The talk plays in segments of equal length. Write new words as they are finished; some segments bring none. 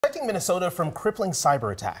protecting Minnesota from crippling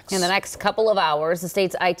cyber attacks. In the next couple of hours, the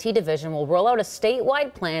state's IT division will roll out a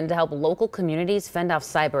statewide plan to help local communities fend off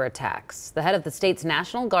cyber attacks. The head of the state's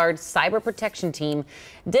National Guard cyber protection team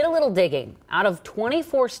did a little digging. Out of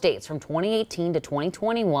 24 states from 2018 to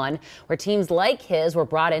 2021, where teams like his were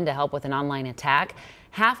brought in to help with an online attack,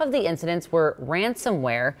 half of the incidents were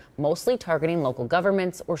ransomware, mostly targeting local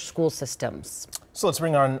governments or school systems. So let's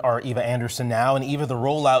bring on our Eva Anderson now. And Eva, the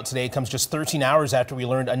rollout today comes just 13 hours after we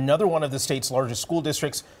learned another one of the state's largest school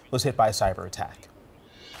districts was hit by a cyber attack.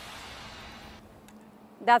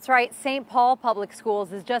 That's right. St. Paul Public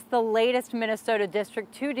Schools is just the latest Minnesota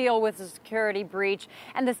district to deal with a security breach.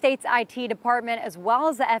 And the state's IT department, as well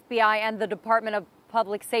as the FBI and the Department of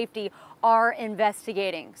Public Safety, are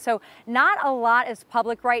investigating. So not a lot is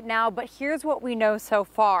public right now, but here's what we know so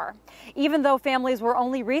far. Even though families were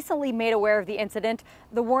only recently made aware of the incident,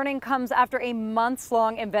 the warning comes after a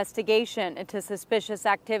months-long investigation into suspicious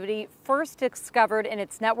activity first discovered in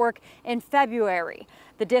its network in February.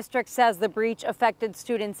 The district says the breach affected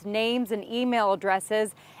students' names and email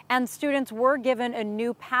addresses, and students were given a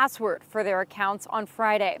new password for their accounts on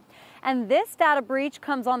Friday. And this data breach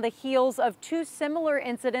comes on the heels of two similar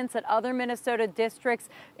incidents at other Minnesota districts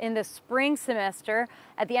in the spring semester.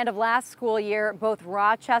 At the end of last school year, both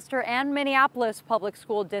Rochester and Minneapolis public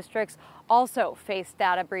school districts also faced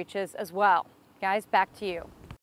data breaches as well. Guys, back to you.